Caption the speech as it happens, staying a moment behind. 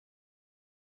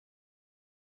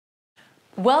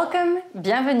Welcome,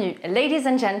 bienvenue, ladies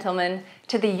and gentlemen,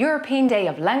 to the European Day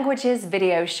of Languages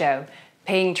video show,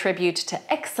 paying tribute to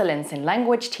excellence in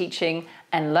language teaching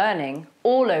and learning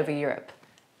all over Europe.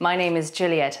 My name is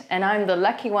Juliet, and I'm the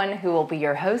lucky one who will be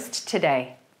your host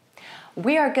today.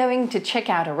 We are going to check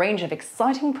out a range of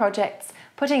exciting projects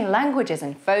putting languages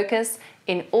in focus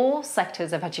in all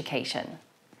sectors of education.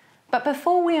 But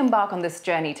before we embark on this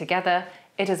journey together,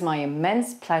 it is my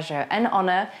immense pleasure and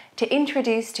honour to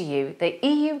introduce to you the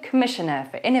EU Commissioner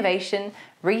for Innovation,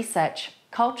 Research,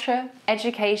 Culture,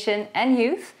 Education and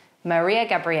Youth, Mariya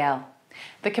Gabriel.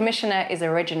 The Commissioner is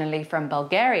originally from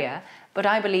Bulgaria, but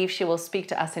I believe she will speak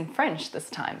to us in French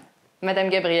this time. Madame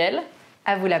Gabriel,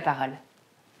 à vous la parole.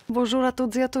 Bonjour à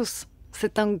toutes et à tous.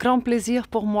 C'est un grand plaisir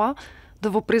pour moi de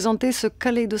vous présenter ce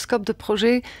kaléidoscope de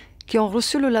projets qui ont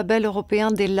reçu le label européen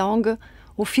des langues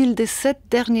au fil des 7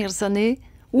 dernières années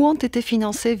ou ont été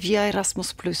financés via Erasmus+.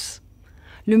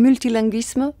 Le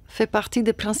multilinguisme fait partie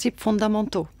des principes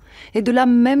fondamentaux et de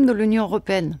l'âme même de l'Union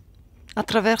européenne. À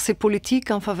travers ses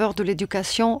politiques en faveur de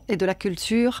l'éducation et de la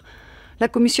culture, la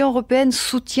Commission européenne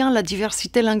soutient la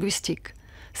diversité linguistique,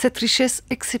 cette richesse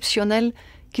exceptionnelle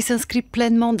qui s'inscrit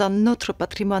pleinement dans notre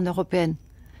patrimoine européen.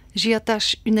 J'y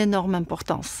attache une énorme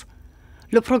importance.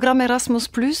 Le programme Erasmus+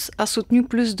 a soutenu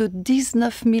plus de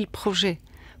 19 000 projets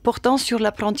portant sur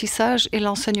l'apprentissage et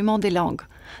l'enseignement des langues,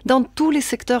 dans tous les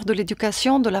secteurs de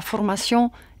l'éducation, de la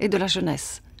formation et de la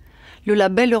jeunesse. Le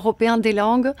label européen des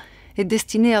langues est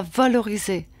destiné à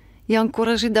valoriser et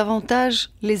encourager davantage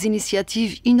les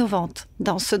initiatives innovantes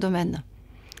dans ce domaine.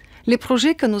 Les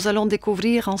projets que nous allons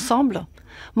découvrir ensemble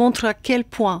montrent à quel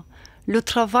point le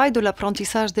travail de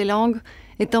l'apprentissage des langues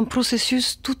est un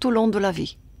processus tout au long de la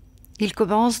vie. Il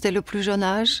commence dès le plus jeune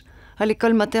âge, à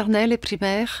l'école maternelle et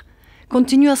primaire,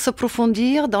 continue à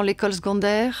s'approfondir dans l'école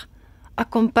secondaire,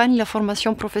 accompagne la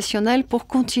formation professionnelle pour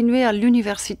continuer à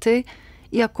l'université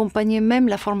et accompagner même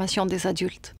la formation des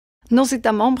adultes. Nos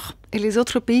États membres et les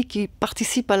autres pays qui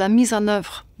participent à la mise en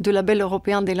œuvre du label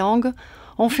européen des langues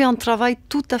ont fait un travail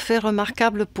tout à fait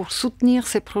remarquable pour soutenir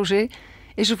ces projets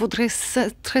et je voudrais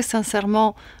très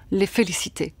sincèrement les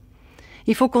féliciter.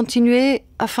 Il faut continuer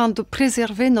afin de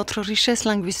préserver notre richesse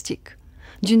linguistique.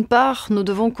 D'une part, nous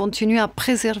devons continuer à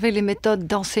préserver les méthodes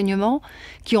d'enseignement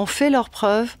qui ont fait leurs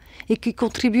preuves et qui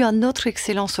contribuent à notre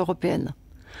excellence européenne.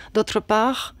 D'autre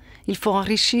part, il faut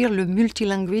enrichir le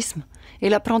multilinguisme et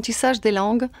l'apprentissage des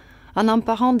langues en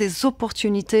emparant des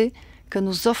opportunités que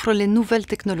nous offrent les nouvelles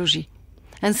technologies.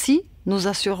 Ainsi, nous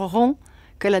assurerons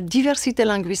que la diversité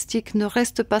linguistique ne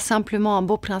reste pas simplement un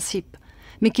beau principe,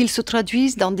 mais qu'ils se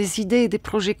traduisent dans des idées et des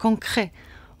projets concrets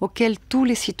auxquels tous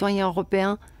les citoyens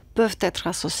européens peuvent être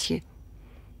associés.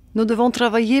 Nous devons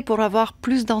travailler pour avoir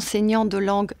plus d'enseignants de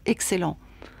langue excellents.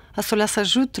 À cela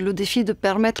s'ajoute le défi de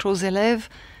permettre aux élèves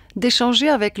d'échanger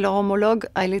avec leurs homologues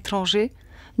à l'étranger,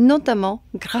 notamment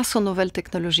grâce aux nouvelles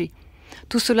technologies.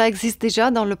 Tout cela existe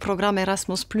déjà dans le programme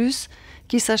Erasmus+,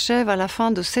 qui s'achève à la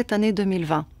fin de cette année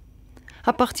 2020.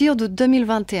 À partir de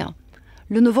 2021,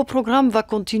 le nouveau programme va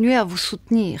continuer à vous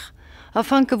soutenir,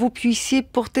 afin que vous puissiez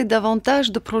porter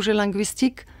davantage de projets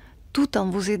linguistiques tout en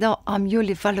vous aidant à mieux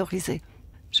les valoriser.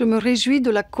 Je me réjouis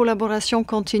de la collaboration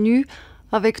continue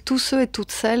avec tous ceux et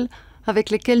toutes celles avec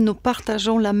lesquels nous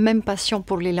partageons la même passion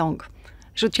pour les langues.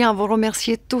 Je tiens à vous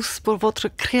remercier tous pour votre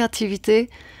créativité,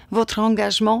 votre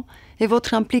engagement et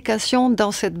votre implication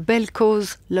dans cette belle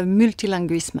cause, le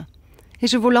multilinguisme. Et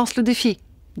je vous lance le défi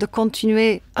de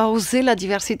continuer à oser la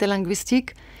diversité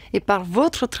linguistique et par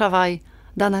votre travail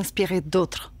d'en inspirer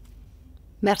d'autres.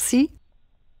 Merci.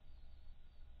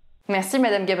 Merci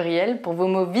Madame Gabriel pour vos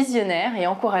mots visionnaires et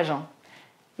encourageants.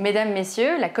 Mesdames,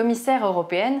 Messieurs, la commissaire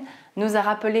européenne nous a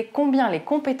rappelé combien les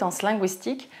compétences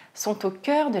linguistiques sont au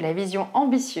cœur de la vision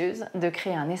ambitieuse de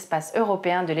créer un espace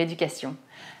européen de l'éducation.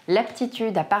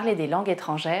 L'aptitude à parler des langues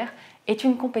étrangères est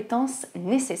une compétence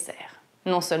nécessaire,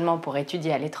 non seulement pour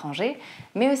étudier à l'étranger,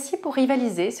 mais aussi pour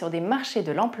rivaliser sur des marchés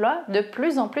de l'emploi de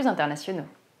plus en plus internationaux.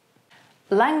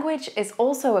 Language is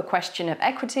also a question of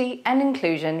equity and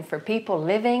inclusion for people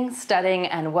living, studying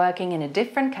and working in a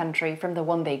different country from the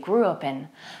one they grew up in.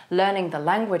 Learning the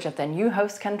language of their new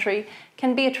host country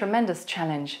can be a tremendous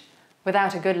challenge.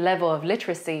 Without a good level of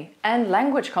literacy and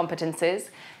language competences,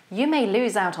 you may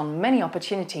lose out on many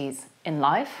opportunities in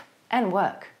life and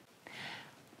work.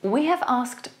 We have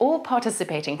asked all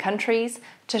participating countries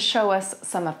to show us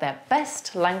some of their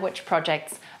best language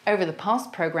projects over the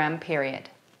past programme period.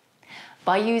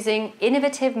 By using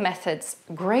innovative methods,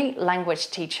 great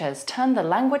language teachers turn the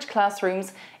language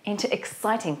classrooms into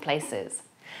exciting places.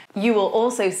 You will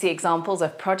also see examples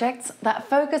of projects that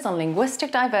focus on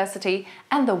linguistic diversity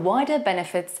and the wider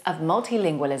benefits of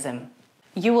multilingualism.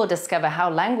 You will discover how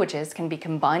languages can be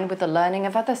combined with the learning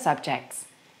of other subjects.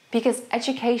 Because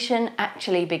education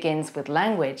actually begins with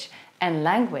language, and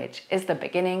language is the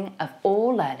beginning of all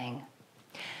learning.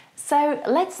 So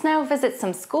let's now visit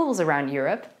some schools around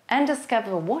Europe and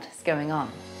discover what is going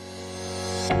on.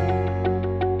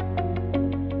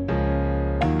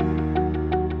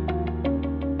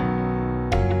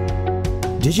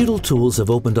 Digital tools have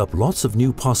opened up lots of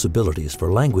new possibilities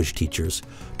for language teachers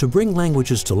to bring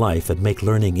languages to life and make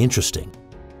learning interesting.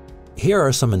 Here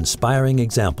are some inspiring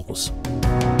examples.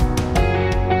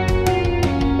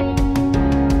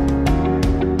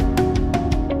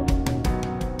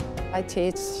 I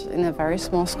teach in a very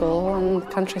small school on the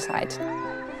countryside.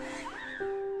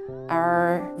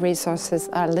 Our resources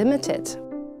are limited.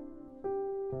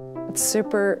 It's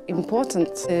super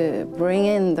important to bring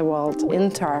in the world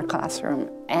into our classroom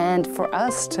and for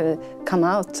us to come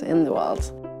out in the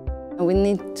world. And we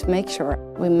need to make sure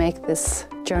we make this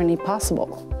journey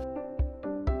possible.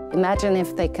 Imagine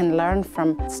if they can learn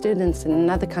from students in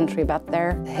another country about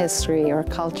their history or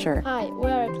culture. Hi,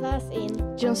 we are a class in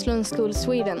Jonslund School,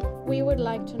 Sweden. We would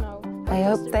like to know. I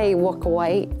hope they walk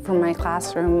away from my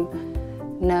classroom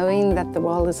knowing that the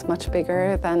world is much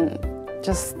bigger than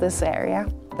just this area,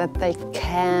 that they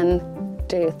can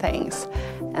do things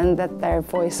and that their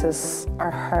voices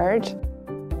are heard.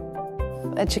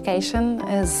 Education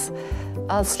is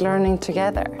us learning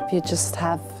together. If you just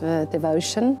have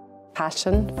devotion,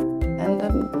 passion, and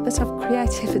a bit of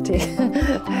creativity,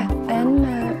 then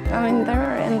there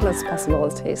are endless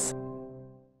possibilities.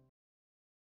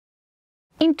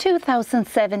 In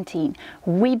 2017,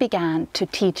 we began to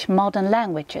teach modern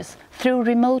languages through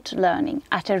remote learning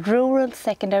at a rural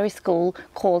secondary school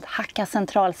called Hacka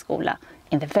Centralskola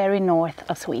in the very north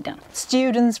of Sweden.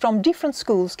 Students from different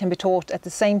schools can be taught at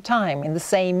the same time in the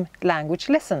same language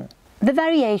lesson. The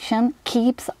variation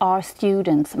keeps our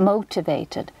students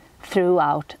motivated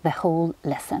throughout the whole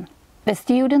lesson. The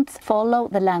students follow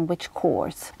the language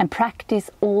course and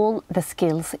practice all the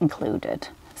skills included,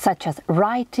 such as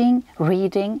writing,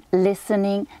 reading,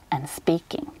 listening and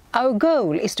speaking. Our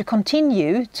goal is to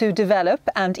continue to develop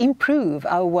and improve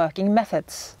our working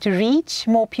methods, to reach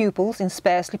more pupils in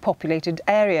sparsely populated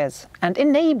areas and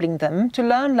enabling them to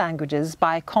learn languages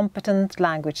by competent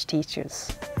language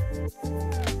teachers.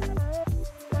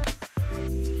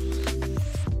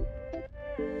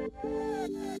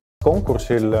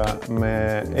 Konkursil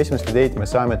esimest ideed me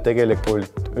saime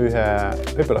tegelikult ühe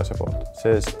õpilase poolt,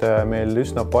 sest meil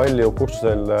üsna palju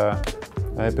kursusel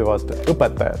õpivad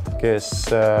õpetajad, kes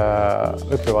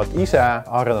õpivad ise,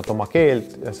 arendavad oma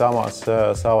keelt ja samas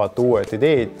saavad uued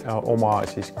ideed oma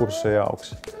kursuse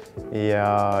jaoks.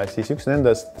 Ja siis üks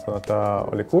nendest, kuna ta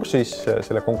oli kursis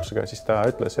selle konkursiga, siis ta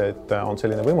ütles, et on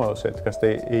selline võimalus, et kas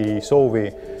te ei soovi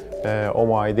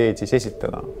oma ideed siis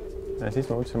esitada. Ja siis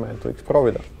me mõtlesime, et võiks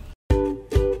proovida.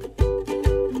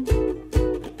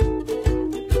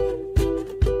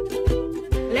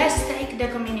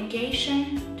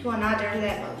 To another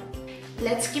level.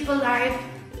 Let's keep alive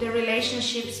the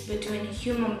relationships between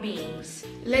human beings.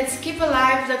 Let's keep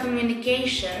alive the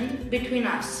communication between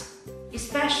us,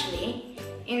 especially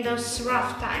in those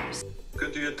rough times.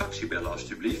 Kunt u een taxi bellen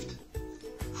alstublieft?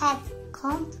 Het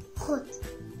komt goed.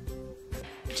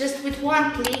 Just with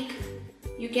one click,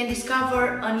 you can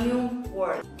discover a new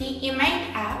world. The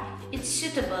eMate app is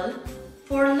suitable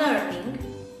for learning,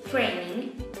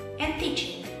 training, and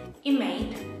teaching.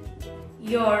 eMate,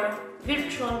 your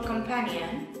virtual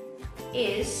companion,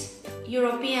 is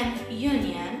European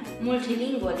Union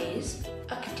multilingualism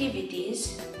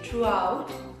activities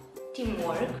throughout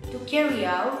teamwork to carry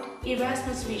out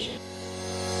Erasmus vision.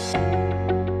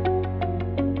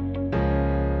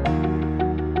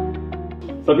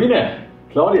 Sabine,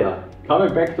 Claudia,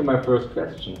 coming back to my first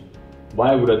question,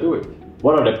 why would I do it?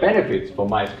 What are the benefits for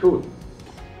my school?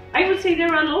 I would say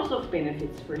there are lots of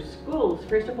benefits for schools.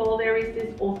 First of all, there is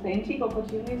this authentic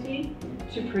opportunity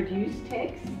to produce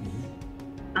texts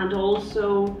and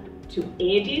also to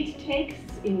edit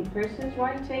texts in person's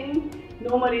writing.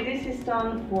 Normally this is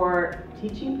done for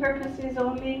teaching purposes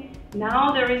only.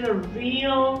 Now there is a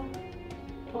real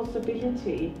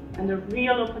possibility and a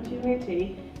real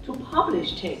opportunity to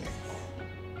publish texts.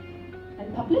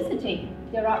 And publicity.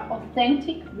 There are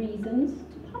authentic reasons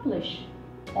to publish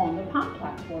on the PAM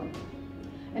platform.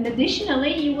 And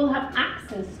additionally, you will have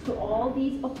access to all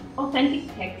these authentic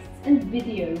texts and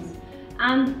videos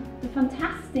and the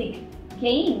fantastic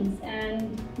games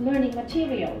and learning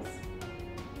materials.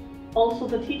 Also,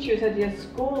 the teachers at your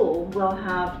school will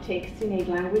have texts in 8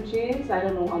 languages. I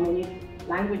don't know how many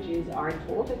languages are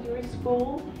taught at your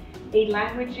school. 8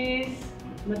 languages,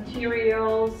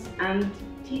 materials and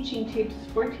teaching tips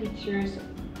for teachers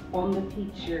on the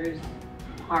teachers'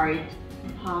 part,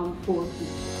 for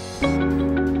teachers.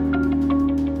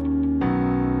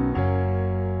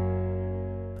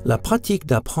 La pratique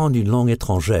d'apprendre une langue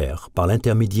étrangère par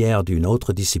l'intermédiaire d'une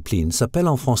autre discipline s'appelle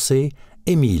en français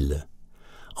EMIL,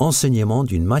 enseignement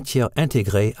d'une matière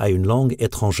intégrée à une langue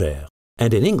étrangère,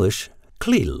 and in English,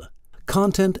 CLIL,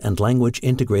 Content and Language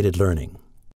Integrated Learning.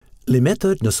 Les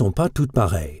méthodes ne sont pas toutes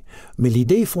pareilles, mais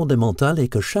l'idée fondamentale est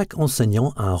que chaque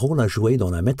enseignant a un rôle à jouer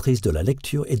dans la maîtrise de la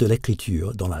lecture et de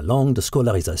l'écriture dans la langue de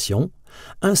scolarisation,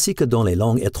 ainsi que dans les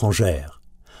langues étrangères.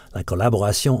 La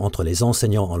collaboration entre les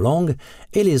enseignants en langue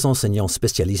et les enseignants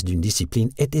spécialistes d'une discipline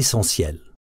est essentielle.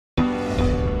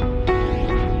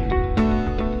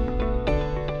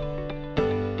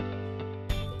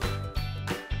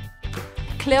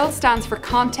 CLIL stands for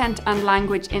Content and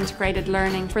Language Integrated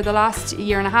Learning. For the last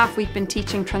year and a half, we've been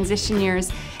teaching transition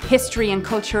years, history and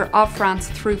culture of France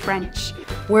through French.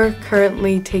 We're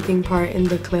currently taking part in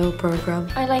the CLIL program.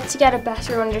 I like to get a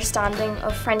better understanding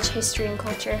of French history and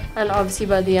culture. And obviously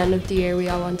by the end of the year we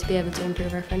all want to be able to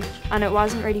improve our French. And it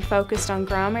wasn't really focused on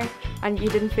grammar and you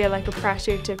didn't feel like a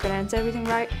pressure to pronounce everything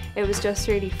right. It was just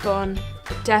really fun.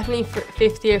 Definitely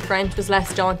fifth year French was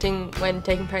less daunting when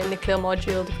taking part in the CLIL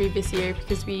module the previous year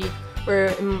because we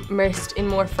were immersed in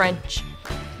more French.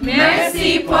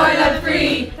 Merci pour le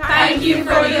prix. Thank you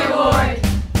for the award.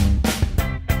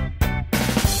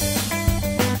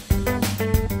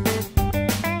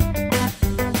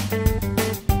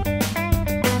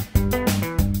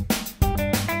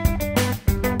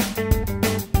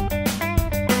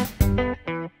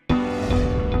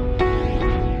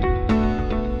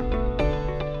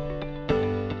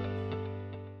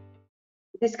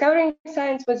 Discovering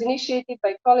Science was initiated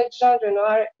by Collège Jean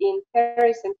Renoir in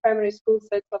Paris and primary school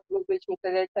sets of Ludwig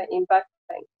Nicoletta in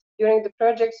Bastide. During the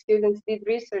project, students did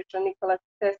research on Nikola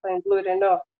Tesla and Louis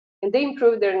Renault, and they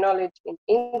improved their knowledge in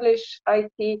English,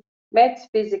 IT, maths,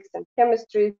 physics, and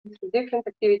chemistry through different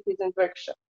activities and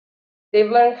workshops. They've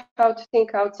learned how to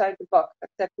think outside the box,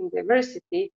 accepting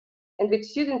diversity, and with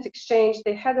students' exchange,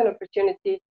 they had an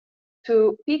opportunity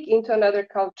to peek into another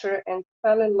culture and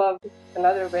fall in love with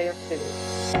another way of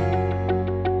living.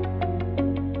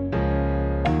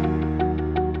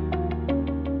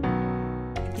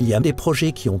 Il y a des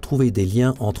projets qui ont trouvé des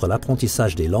liens entre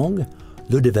l'apprentissage des langues,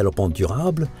 le développement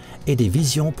durable et des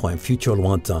visions pour un futur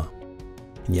lointain.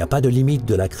 Il n'y a pas de limite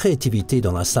de la créativité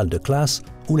dans la salle de classe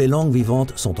où les langues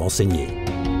vivantes sont enseignées.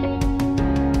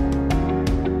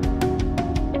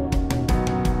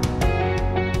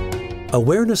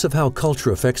 Awareness of how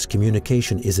culture affects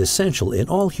communication is essential in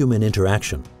all human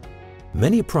interaction.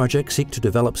 Many projects seek to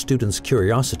develop students'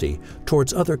 curiosity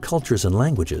towards other cultures and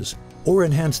languages, or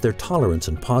enhance their tolerance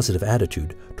and positive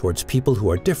attitude towards people who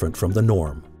are different from the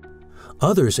norm.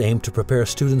 Others aim to prepare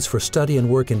students for study and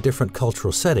work in different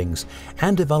cultural settings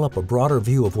and develop a broader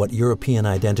view of what European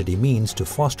identity means to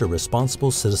foster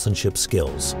responsible citizenship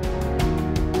skills.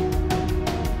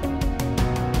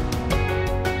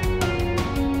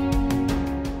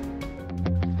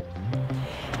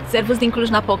 Servus din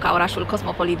Cluj-Napoca, orașul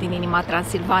cosmopolit din inima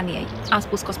Transilvaniei. Am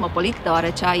spus cosmopolit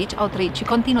deoarece aici au trăit și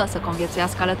continuă să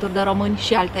conviețuiască alături de români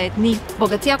și alte etnii.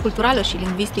 Bogăția culturală și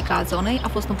lingvistică a zonei a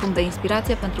fost un punct de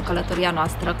inspirație pentru călătoria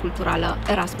noastră culturală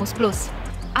Erasmus+.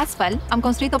 Astfel, am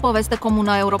construit o poveste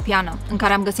comună europeană, în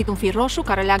care am găsit un fir roșu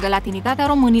care leagă latinitatea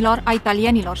românilor, a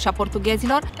italienilor și a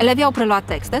portughezilor. Elevii au preluat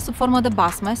texte sub formă de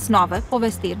basme, snove,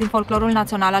 povestiri din folclorul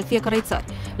național al fiecărei țări.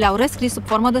 Le-au rescris sub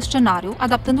formă de scenariu,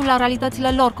 adaptându-l la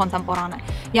realitățile lor contemporane.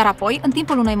 Iar apoi, în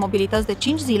timpul unei mobilități de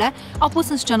 5 zile, au pus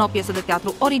în scenă o piesă de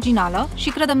teatru originală și,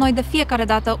 credem noi, de fiecare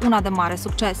dată una de mare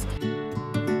succes.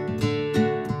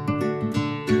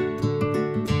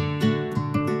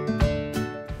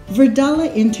 Verdala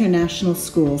International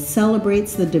School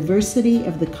celebrates the diversity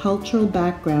of the cultural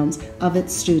backgrounds of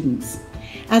its students.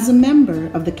 As a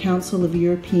member of the Council of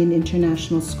European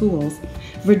International Schools,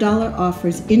 Verdala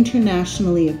offers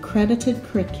internationally accredited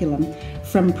curriculum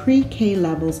from pre-K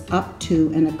levels up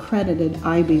to an accredited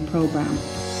IB program.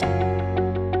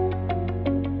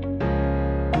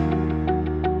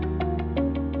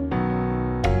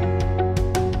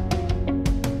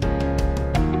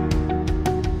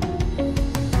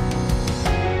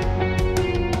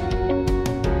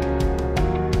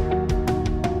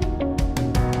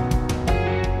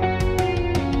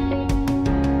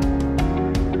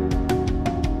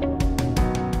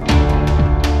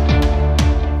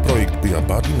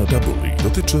 Body Not a Bully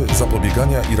dotyczy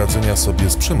zapobiegania i radzenia sobie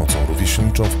z przemocą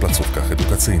rówieśniczą w placówkach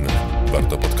edukacyjnych.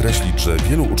 Warto podkreślić, że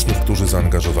wielu uczniów, którzy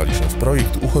zaangażowali się w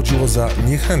projekt, uchodziło za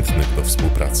niechętnych do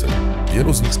współpracy.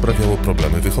 Wielu z nich sprawiało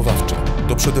problemy wychowawcze.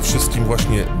 To przede wszystkim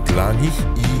właśnie dla nich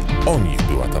i o nich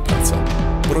była ta praca.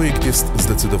 Projekt jest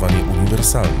zdecydowanie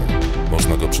uniwersalny.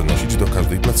 Można go przenosić do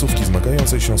każdej placówki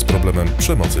zmagającej się z problemem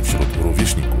przemocy wśród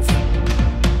rówieśników.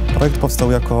 Projekt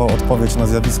powstał jako odpowiedź na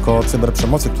zjawisko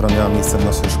cyberprzemocy, która miała miejsce w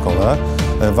naszej szkole.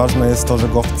 Ważne jest to, że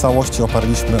go w całości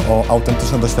oparliśmy o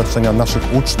autentyczne doświadczenia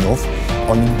naszych uczniów.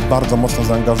 Oni bardzo mocno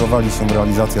zaangażowali się w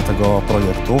realizację tego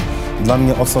projektu. Dla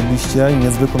mnie osobiście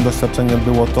niezwykłym doświadczeniem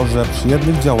było to, że przy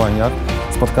jednych działaniach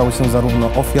spotkały się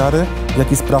zarówno ofiary,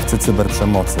 jak i sprawcy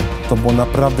cyberprzemocy. To było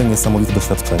naprawdę niesamowite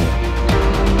doświadczenie.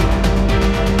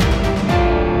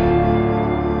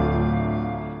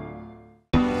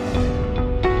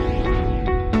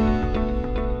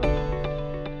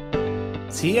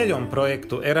 Cieľom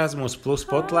projektu Erasmus plus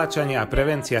potláčanie a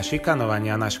prevencia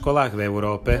šikanovania na školách v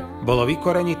Európe bolo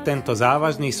vykoreniť tento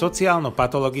závažný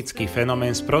sociálno-patologický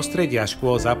fenomén z prostredia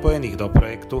škôl zapojených do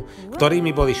projektu,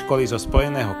 ktorými boli školy zo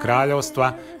Spojeného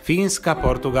kráľovstva, Fínska,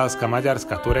 Portugalska,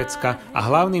 Maďarska, Turecka a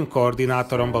hlavným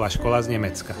koordinátorom bola škola z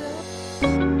Nemecka.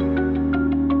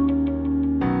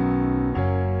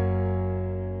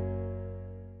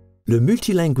 Le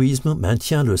multilinguisme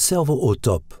maintient le cerveau au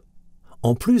top.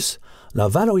 En plus, la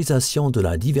valorisation de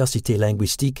la diversité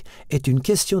linguistique est une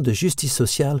question de justice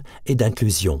sociale et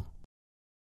d'inclusion.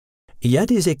 Il y a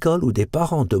des écoles où des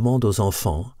parents demandent aux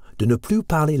enfants de ne plus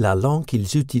parler la langue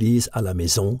qu'ils utilisent à la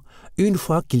maison une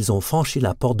fois qu'ils ont franchi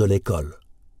la porte de l'école.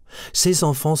 Ces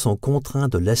enfants sont contraints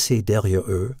de laisser derrière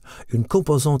eux une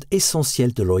composante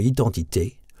essentielle de leur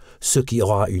identité, ce qui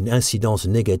aura une incidence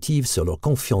négative sur leur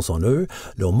confiance en eux,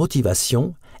 leur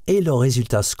motivation et leurs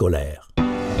résultats scolaires.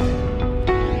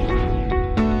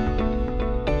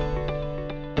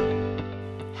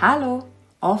 Hallo,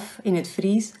 of in het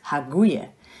Fries, hagoeie.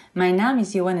 Mijn naam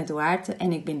is Johanne Duarte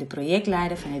en ik ben de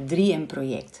projectleider van het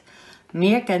 3M-project.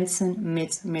 Meer kansen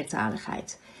met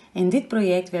meertaligheid. In dit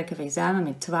project werken wij samen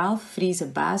met 12 Friese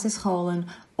basisscholen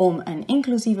om een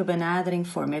inclusieve benadering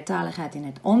voor meertaligheid in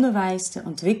het onderwijs te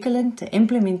ontwikkelen, te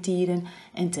implementeren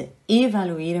en te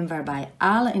evalueren, waarbij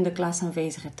alle in de klas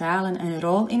aanwezige talen een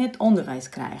rol in het onderwijs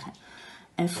krijgen.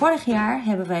 En vorig jaar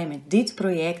hebben wij met dit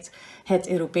project het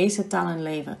Europese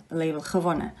talenlabel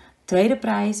gewonnen. Tweede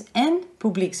prijs en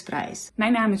publieksprijs.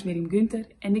 Mijn naam is Mariya Gabriel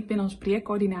en ik ben als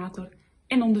projectcoördinator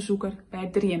en onderzoeker bij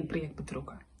het 3M-project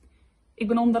betrokken. Ik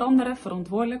ben onder andere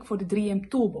verantwoordelijk voor de 3M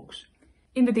Toolbox.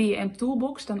 In de 3M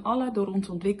Toolbox staan alle door ons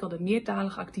ontwikkelde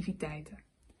meertalige activiteiten.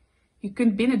 Je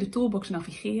kunt binnen de Toolbox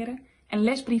navigeren en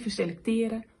lesbrieven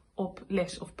selecteren op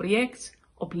les of project,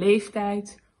 op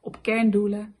leeftijd, op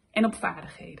kerndoelen en op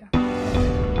vaardigheden.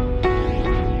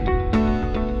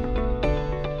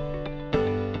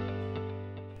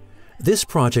 This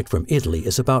project from Italy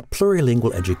is about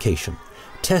plurilingual education,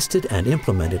 tested and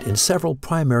implemented in several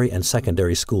primary and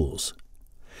secondary schools.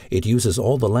 It uses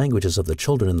all the languages of the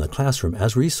children in the classroom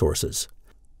as resources.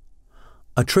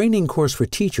 A training course for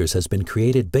teachers has been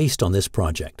created based on this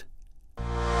project.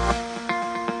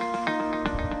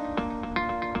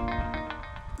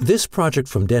 This project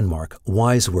from Denmark,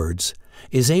 Wise Words,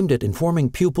 is aimed at informing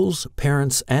pupils,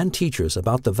 parents, and teachers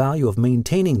about the value of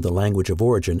maintaining the language of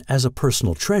origin as a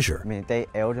personal treasure.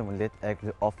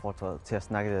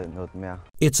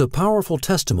 It's a powerful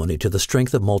testimony to the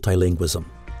strength of multilingualism.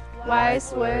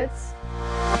 Wise words.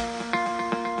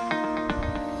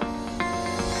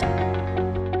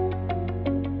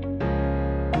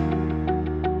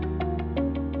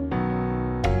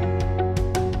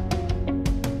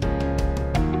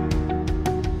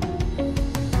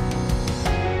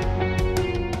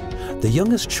 The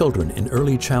youngest children in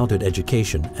early childhood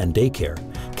education and daycare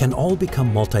can all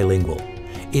become multilingual.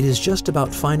 It is just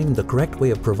about finding the correct way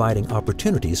of providing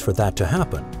opportunities for that to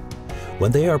happen.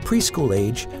 When they are preschool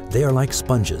age, they are like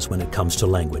sponges when it comes to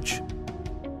language.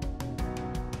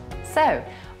 So,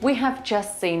 we have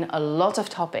just seen a lot of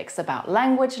topics about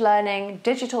language learning,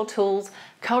 digital tools,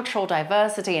 cultural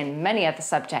diversity, and many other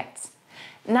subjects.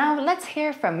 Now let's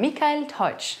hear from Michael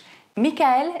Teutsch.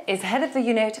 Michael is head of the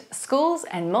unit Schools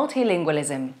and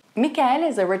Multilingualism. Michael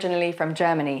is originally from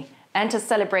Germany, and to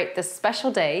celebrate this special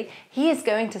day, he is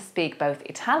going to speak both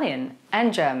Italian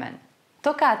and German.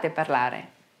 Tocca a te parlare.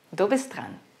 Dove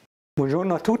stran?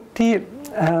 Buongiorno a tutti,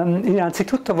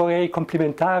 innanzitutto vorrei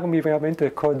complimentarmi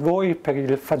veramente con voi per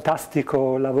il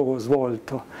fantastico lavoro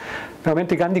svolto.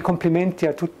 Veramente grandi complimenti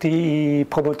a tutti i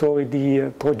promotori di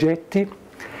progetti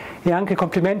E anche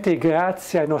complimenti e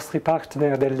grazie ai nostri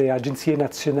partner delle agenzie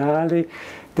nazionali,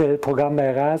 del programma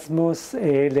Erasmus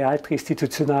e le altre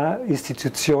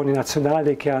istituzioni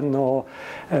nazionali che hanno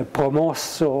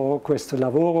promosso questo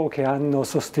lavoro, che hanno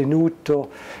sostenuto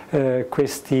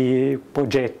questi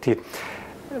progetti.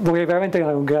 Vorrei veramente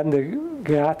dare un grande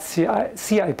grazie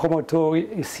sia ai promotori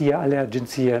e sia alle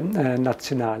agenzie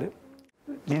nazionali.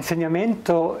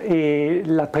 L'insegnamento e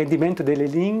l'apprendimento delle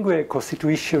lingue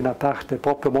costituisce una parte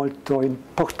proprio molto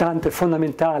importante,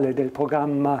 fondamentale del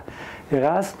programma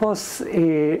Erasmus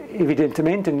e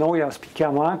evidentemente noi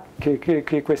auspichiamo anche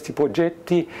che questi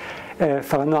progetti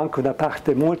faranno anche una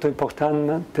parte molto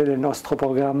importante del nostro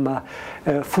programma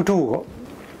futuro.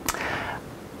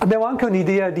 Abbiamo anche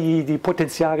un'idea di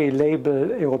potenziare il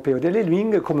label europeo delle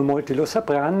lingue, come molti lo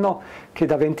sapranno, che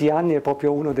da 20 anni è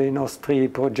proprio uno dei nostri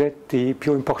progetti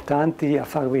più importanti a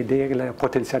far vedere la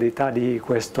potenzialità di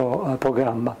questo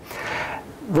programma.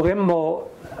 Vorremmo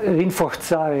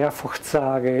rinforzare e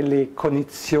rafforzare le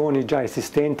connessioni già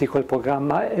esistenti col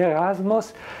programma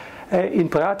Erasmus. In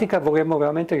pratica vorremmo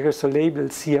veramente che questo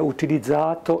label sia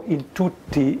utilizzato in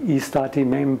tutti gli Stati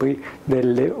membri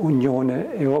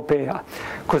dell'Unione Europea.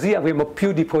 Così avremo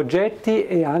più di progetti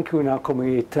e anche una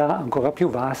comunità ancora più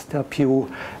vasta, più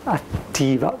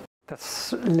attiva.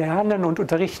 Das Lernen und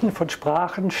Unterrichten von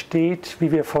Sprachen steht,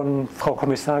 wie wir von Frau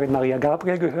Kommissarin Mariya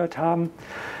Gabriel gehört haben,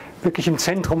 wirklich im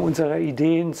Zentrum unserer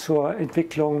Ideen zur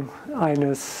Entwicklung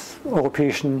eines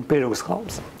europäischen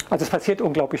Bildungsraums. Also es passiert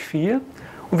unglaublich viel.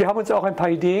 Und wir haben uns auch ein paar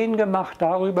Ideen gemacht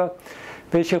darüber,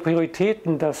 welche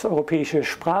Prioritäten das europäische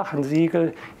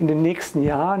Sprachensiegel in den nächsten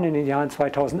Jahren, in den Jahren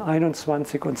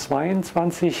 2021 und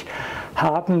 2022,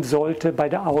 haben sollte bei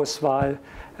der Auswahl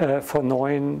von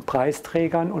neuen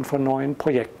Preisträgern und von neuen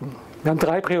Projekten. Wir haben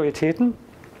 3 Prioritäten.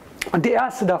 Und die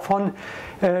erste davon,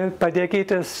 bei der geht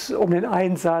es um den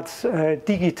Einsatz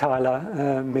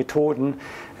digitaler Methoden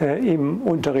im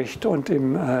Unterricht und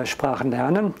im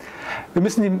Sprachenlernen. Wir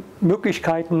müssen die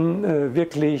Möglichkeiten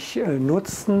wirklich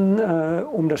nutzen,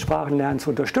 um das Sprachenlernen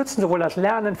zu unterstützen, sowohl das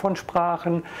Lernen von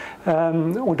Sprachen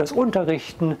und das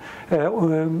Unterrichten,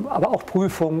 aber auch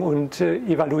Prüfungen und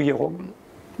Evaluierungen.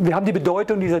 Wir haben die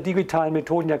Bedeutung dieser digitalen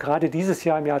Methoden ja gerade dieses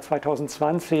Jahr im Jahr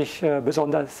 2020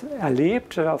 besonders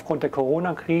erlebt, aufgrund der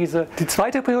Corona-Krise. Die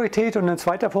zweite Priorität und ein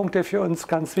zweiter Punkt, der für uns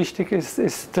ganz wichtig ist,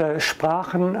 ist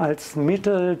Sprachen als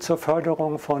Mittel zur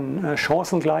Förderung von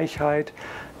Chancengleichheit,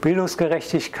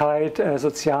 Bildungsgerechtigkeit,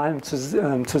 sozialem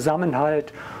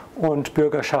Zusammenhalt und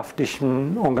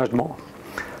bürgerschaftlichem Engagement.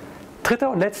 Dritter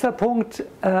und letzter Punkt.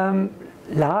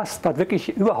 Last, but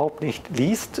wirklich überhaupt nicht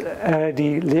least,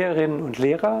 die Lehrerinnen und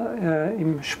Lehrer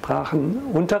im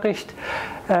Sprachenunterricht.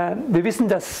 Wir wissen,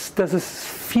 dass es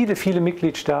viele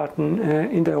Mitgliedstaaten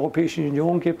in der Europäischen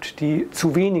Union gibt, die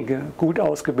zu wenige gut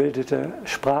ausgebildete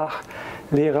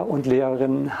Sprachlehrer und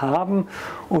Lehrerinnen haben.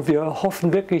 Und wir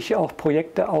hoffen wirklich auch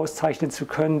Projekte auszeichnen zu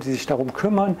können, die sich darum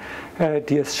kümmern,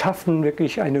 die es schaffen,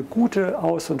 wirklich eine gute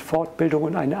Aus- und Fortbildung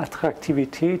und eine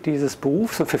Attraktivität dieses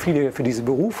Berufs und für viele für diese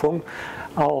Berufung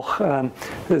auch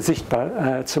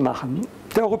sichtbar zu machen.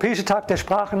 Der Europäische Tag der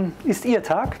Sprachen ist Ihr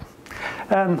Tag.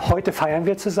 Heute feiern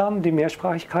wir zusammen die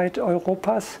Mehrsprachigkeit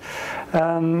Europas.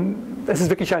 Es ist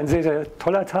wirklich ein sehr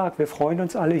toller Tag. Wir freuen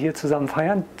uns alle, hier zusammen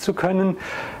feiern zu können.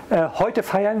 Heute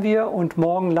feiern wir und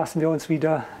morgen lassen wir uns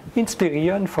wieder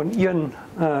inspirieren von Ihren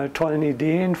tollen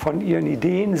Ideen, von Ihren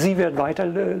Ideen. Sie werden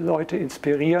weitere Leute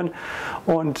inspirieren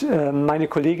und meine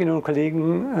Kolleginnen und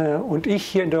Kollegen und ich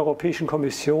hier in der Europäischen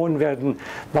Kommission werden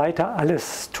weiter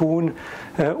alles tun,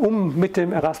 um mit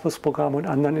dem Erasmus-Programm und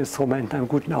anderen Instrumenten einen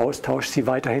guten Austausch Sie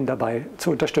weiterhin dabei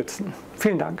zu unterstützen.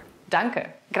 Vielen Dank. Danke,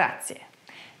 grazie.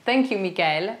 Thank you,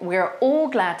 Michael. We are all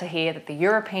glad to hear that the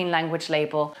European Language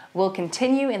Label will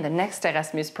continue in the next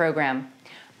Erasmus program,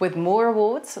 with more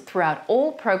awards throughout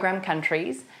all program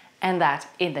countries, and that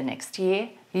in the next year,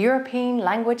 European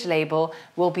Language Label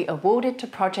will be awarded to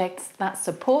projects that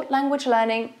support language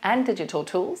learning and digital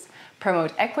tools,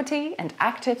 promote equity and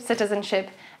active citizenship,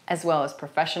 as well as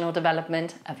professional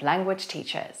development of language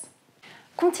teachers.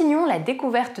 Continuons la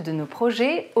découverte de nos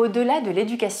projets au-delà de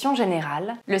l'éducation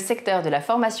générale, le secteur de la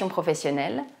formation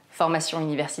professionnelle, formation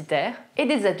universitaire et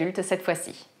des adultes cette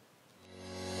fois-ci.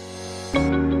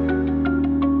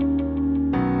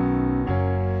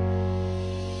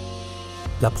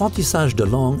 L'apprentissage de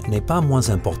langue n'est pas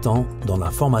moins important dans la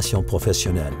formation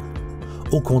professionnelle.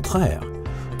 Au contraire,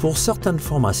 pour certaines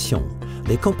formations,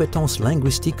 les compétences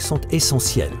linguistiques sont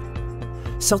essentielles.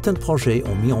 Certains projets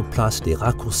ont mis en place des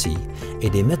raccourcis et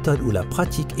des méthodes où la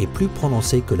pratique est plus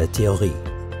prononcée que la théorie.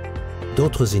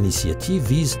 D'autres initiatives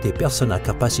visent des personnes à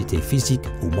capacité physique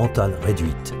ou mentale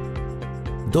réduite.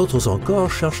 D'autres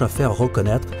encore cherchent à faire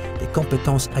reconnaître les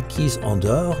compétences acquises en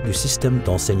dehors du système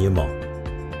d'enseignement.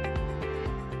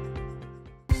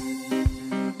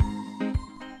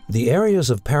 The areas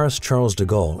of Paris Charles de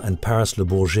Gaulle and Paris Le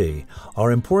Bourget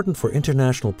are important for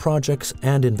international projects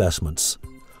and investments.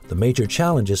 The major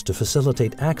challenge is to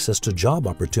facilitate access to job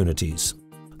opportunities.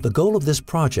 The goal of this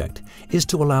project is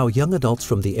to allow young adults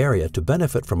from the area to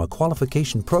benefit from a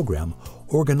qualification program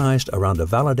organized around a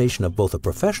validation of both a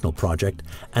professional project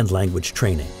and language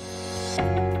training.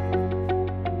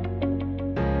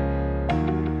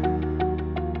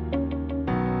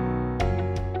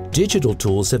 Digital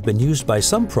tools have been used by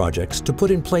some projects to put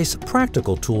in place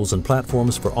practical tools and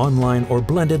platforms for online or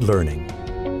blended learning.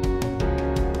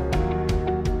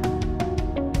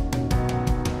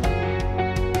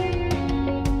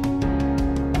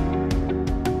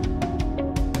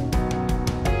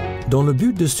 Dans le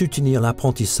but de soutenir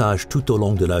l'apprentissage tout au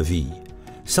long de la vie,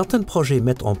 certains projets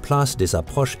mettent en place des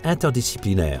approches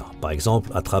interdisciplinaires, par exemple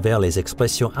à travers les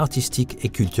expressions artistiques et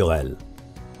culturelles.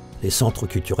 Les centres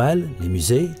culturels, les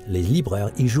musées, les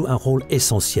libraires y jouent un rôle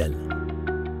essentiel.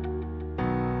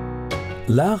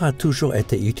 L'art a toujours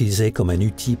été utilisé comme un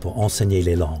outil pour enseigner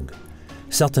les langues.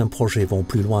 Certains projets vont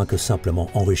plus loin que simplement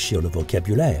enrichir le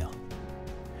vocabulaire.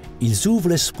 Ils ouvrent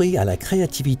l'esprit à la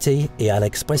créativité et à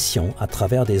l'expression à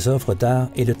travers des œuvres d'art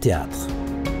et de théâtre.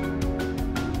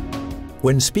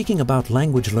 When speaking about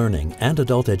language learning and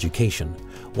adult education,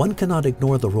 one cannot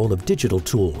ignore the role of digital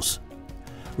tools.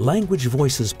 Language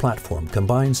Voices platform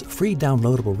combines free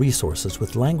downloadable resources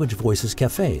with Language Voices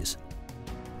cafes.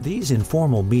 These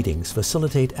informal meetings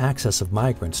facilitate access of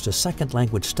migrants to second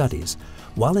language studies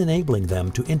while enabling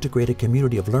them to integrate a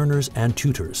community of learners and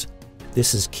tutors.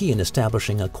 This is key in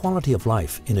establishing a quality of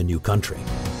life in a new country.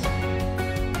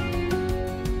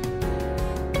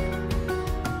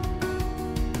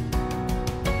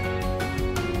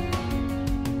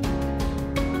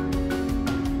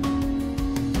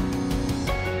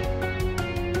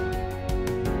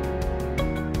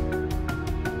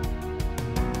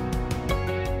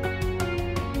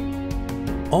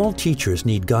 All teachers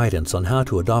need guidance on how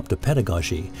to adopt a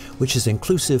pedagogy which is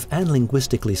inclusive and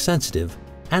linguistically sensitive,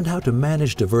 and how to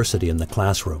manage diversity in the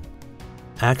classroom.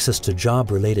 Access to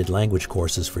job-related language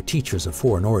courses for teachers of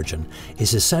foreign origin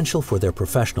is essential for their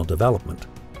professional development.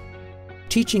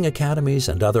 Teaching academies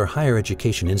and other higher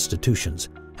education institutions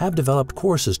have developed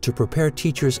courses to prepare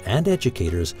teachers and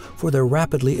educators for their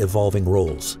rapidly evolving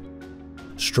roles.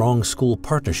 Strong school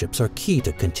partnerships are key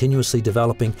to continuously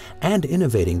developing and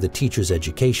innovating the teacher's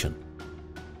education.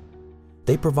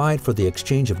 They provide for the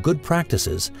exchange of good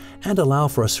practices and allow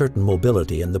for a certain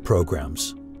mobility in the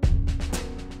programs.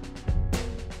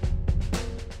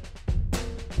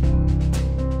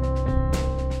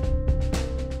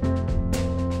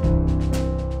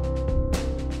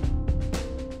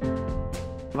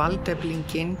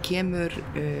 Valdeflingin kemur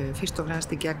fyrst og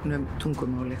fremst í gegnum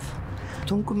tungumálið.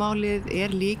 Tungumálið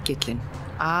lykillinn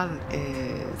að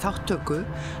þátttöku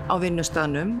á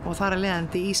vinnustaðnum og þar af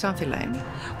leiðandi í samfélaginu.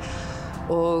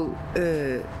 Og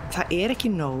það ekki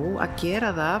nóg að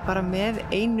gera það bara með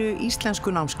einu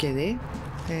íslensku námskeiði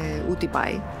út í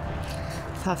bæ.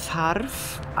 Það þarf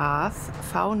að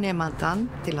fá nemandann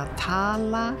til að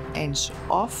tala eins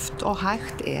oft og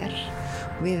hægt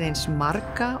við eins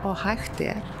marga og hægt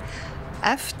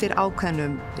eftir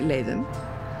ákveðnum leiðum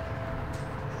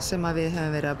sem að við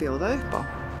höfum verið að bjóða upp á.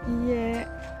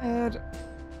 Ég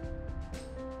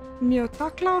mjög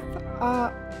þakklát að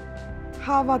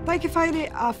hafa tækifæri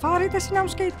að fara í þessi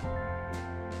námskeið.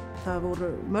 Það voru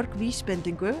mörg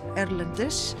vísbendingu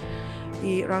erlendis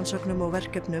í rannsóknum og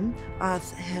verkefnum að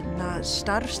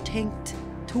starfstengt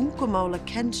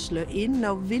tungumálakennslu inn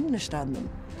á vinnustaðnum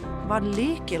var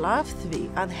lykil af því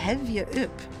að hefja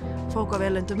upp fólk af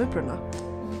erlendum uppruna.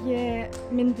 Ég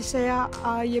myndi segja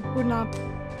að ég búin að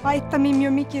bæta mig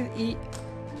mjög mikið í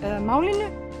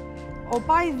málinu og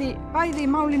bæði í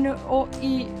málinu og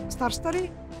í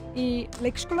starfsstarfi í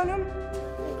leikskólanum.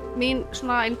 Mín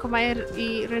innkoma í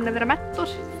raun að vera mentor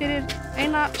fyrir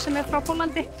eina sem frá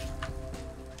Pólandi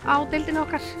á deildinni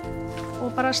okkar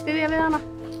og bara styðja við hana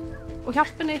og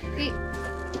hjálpa henni í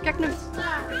gegnum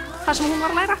það sem hún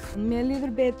var að læra. Mér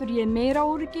líður betur, ég meira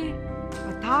öryggi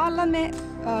að tala með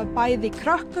bæði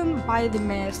krökkum, bæði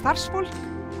með starfsfólk,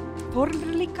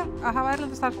 foreldrar líka. Að hafa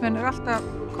erlenda starfsmenn alltaf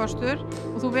kostur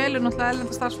og þú velur náttúrulega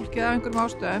erlenda starfsfólkið af einhverjum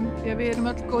ástæðum því að við erum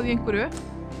öll góð í einhverju,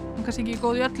 en kannski ekki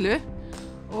góð í öllu.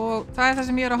 Og það það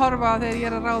sem ég að horfa þegar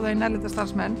ég að ráða inn erlenda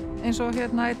starfsmenn. Eins og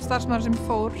einn starfsmaður sem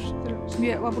fór, sem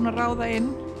ég var búin að ráða inn,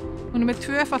 hún með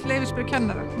 2-falt leyfisbréf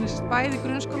kennara. Hún bæði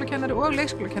grunnskólakennari og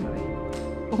leikskólakennari.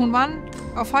 Og hún vann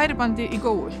á færibandi í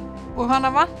Góu. og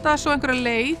hana vantaði svo einhverja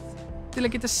leið til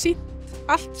að geta sýnt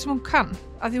allt sem hún kann,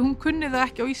 af því hún kunni það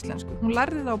ekki á íslensku. Hún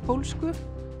lærði það á pólsku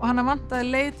og hana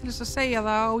vantaði leið til þess að segja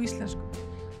það á íslensku.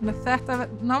 Þannig að þetta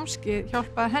námskeið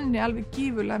hjálpaði henni alveg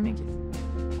gífurlega mikið.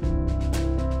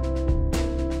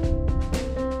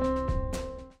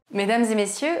 Mesdames et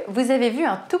messieurs, vous avez vu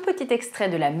un tout petit extrait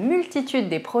de la multitude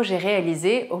des projets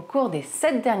réalisés au cours des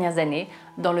 7 dernières années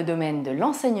dans le domaine de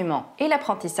l'enseignement et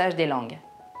l'apprentissage des langues.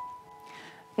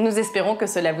 Nous espérons que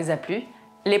cela vous a plu.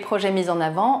 Les projets mis en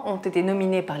avant ont été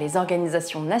nominés par les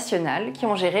organisations nationales qui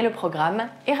ont géré le programme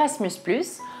Erasmus+,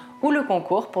 ou le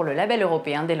concours pour le label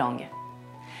européen des langues.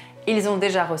 Ils ont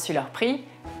déjà reçu leur prix,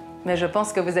 mais je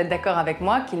pense que vous êtes d'accord avec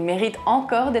moi qu'ils méritent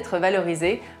encore d'être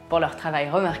valorisés pour leur travail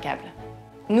remarquable.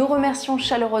 Nous remercions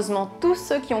chaleureusement tous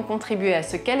ceux qui ont contribué à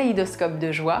ce kaléidoscope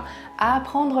de joie à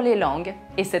apprendre les langues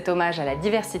et cet hommage à la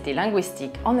diversité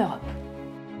linguistique en Europe.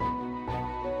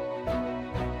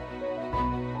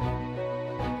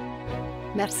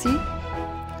 Merci.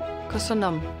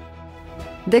 Kosonom.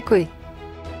 Děkuji.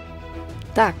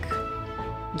 Tak.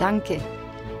 Danke.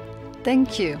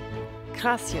 Thank you.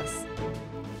 Gracias.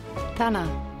 Tana.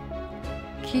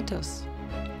 Kitos.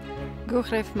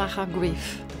 Guchrev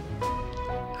Machaguif.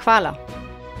 Hvala.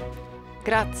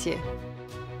 Grazie.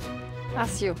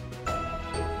 Asio.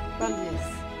 Valdies.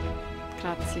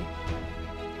 Grazie.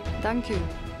 Danke.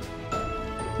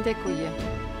 Děkuji.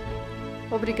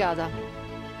 Obrigada.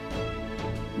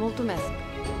 Mulțumesc.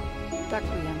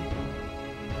 Ďakujem.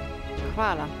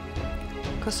 Hvala.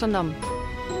 Kosonom.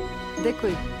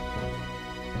 Děkuji.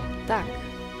 Tak.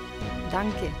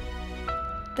 Danke.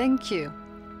 Thank you.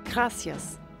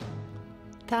 Gracias.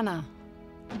 Tana.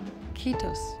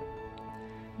 Kitos.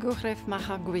 Guchrev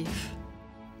Machaguif.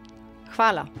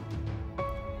 Hvala.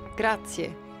 Grazie.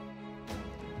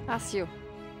 Asio.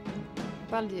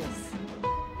 Valdies.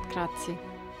 Grazie.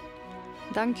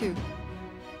 Danke.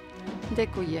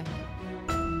 Děkuji.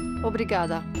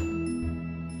 Obrigada.